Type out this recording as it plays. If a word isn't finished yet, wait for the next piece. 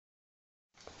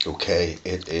Okay,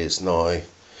 it is now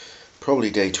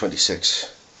probably day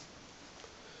 26,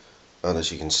 and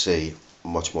as you can see,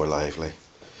 much more lively.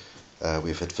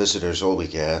 We've had visitors all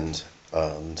weekend,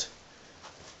 and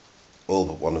all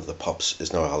but one of the pups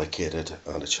is now allocated,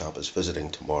 and a chap is visiting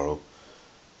tomorrow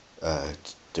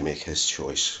to make his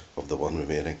choice of the one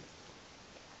remaining.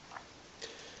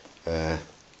 They're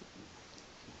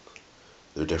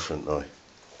different now.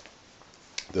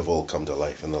 They've all come to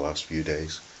life in the last few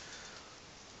days.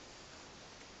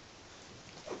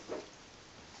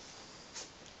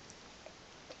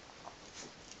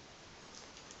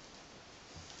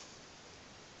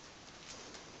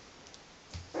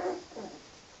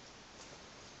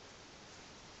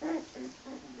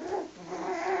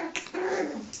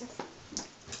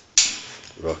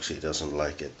 Roxy doesn't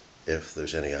like it if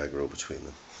there's any aggro between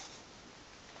them.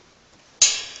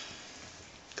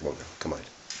 Come on, girl, come out.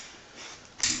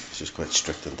 She's quite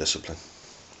strict in discipline.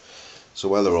 So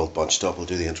while they're all bunched up, we'll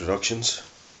do the introductions.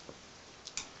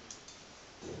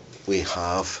 We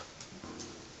have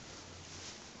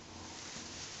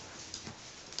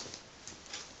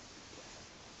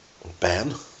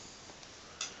Ben,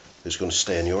 who's going to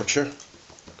stay in Yorkshire.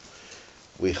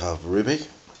 We have Ruby,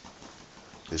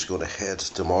 who's going to head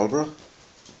to Marlborough.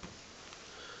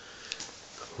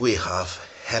 We have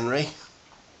Henry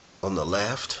on the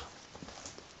left,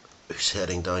 who's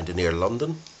heading down to near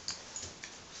London.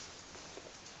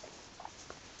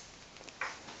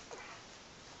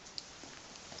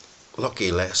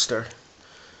 Lucky Lester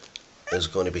is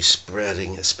going to be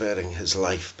spreading his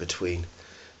life between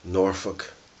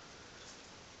Norfolk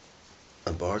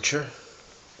and Berkshire,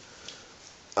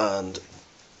 and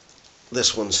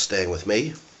this one's staying with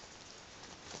me.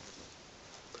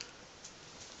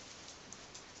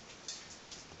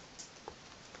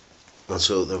 And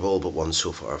so they've all but one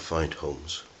so far found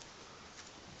homes.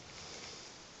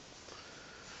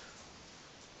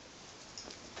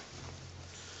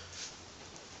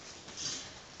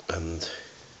 And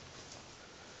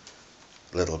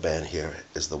little Ben here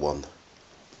is the one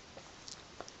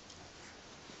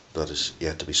that is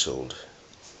yet to be sold.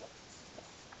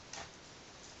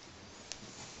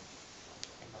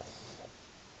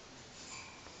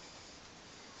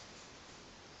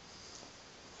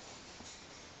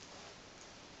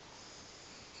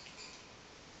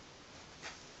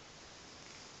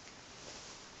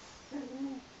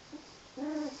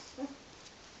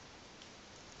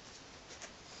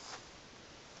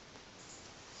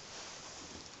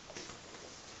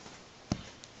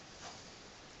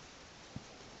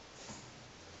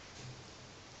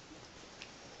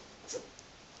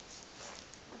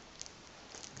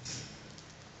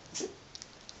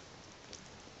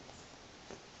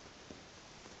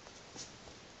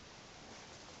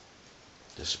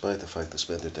 Despite the fact they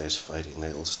spend their days fighting,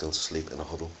 they all still sleep in a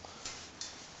huddle.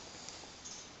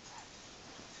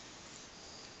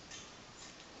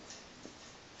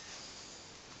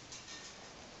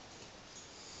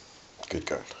 Good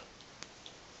girl.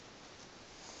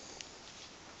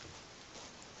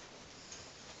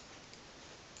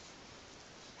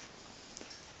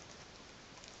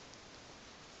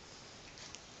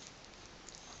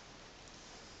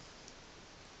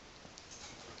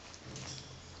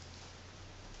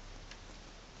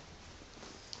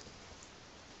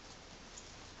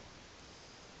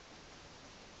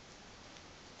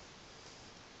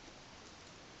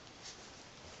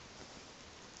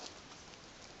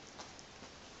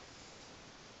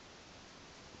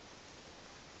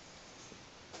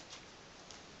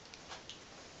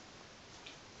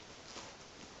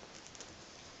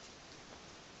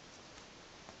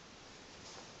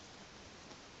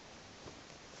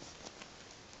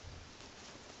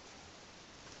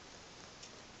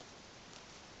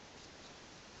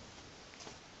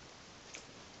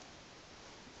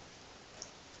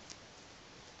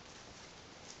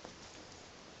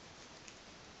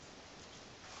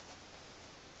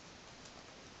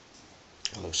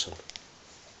 Hello, son.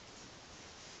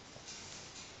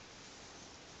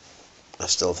 I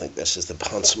still think this is the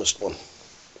handsomest one.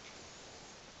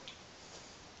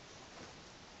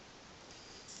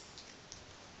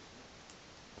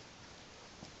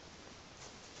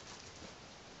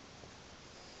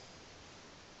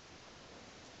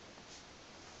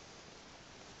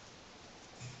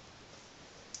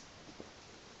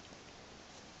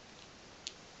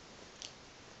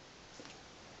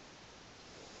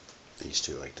 These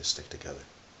two like to stick together.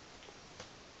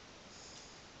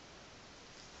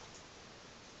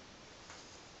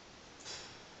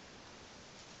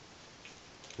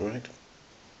 All right.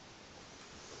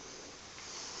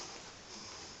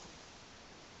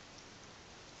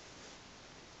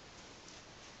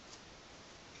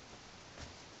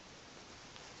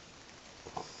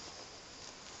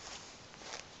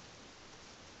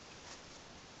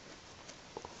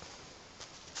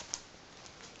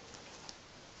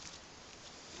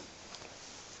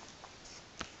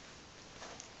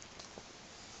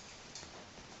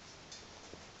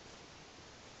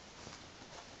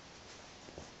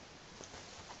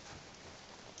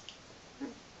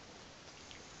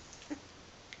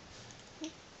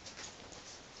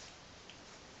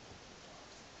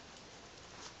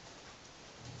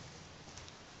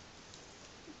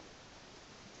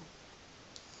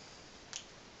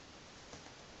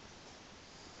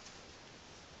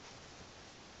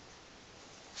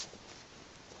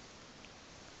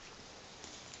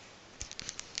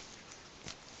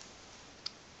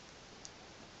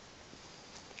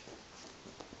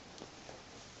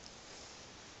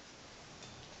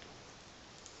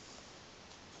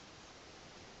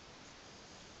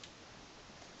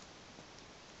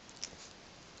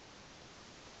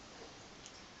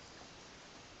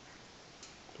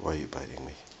 Why are you biting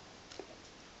me?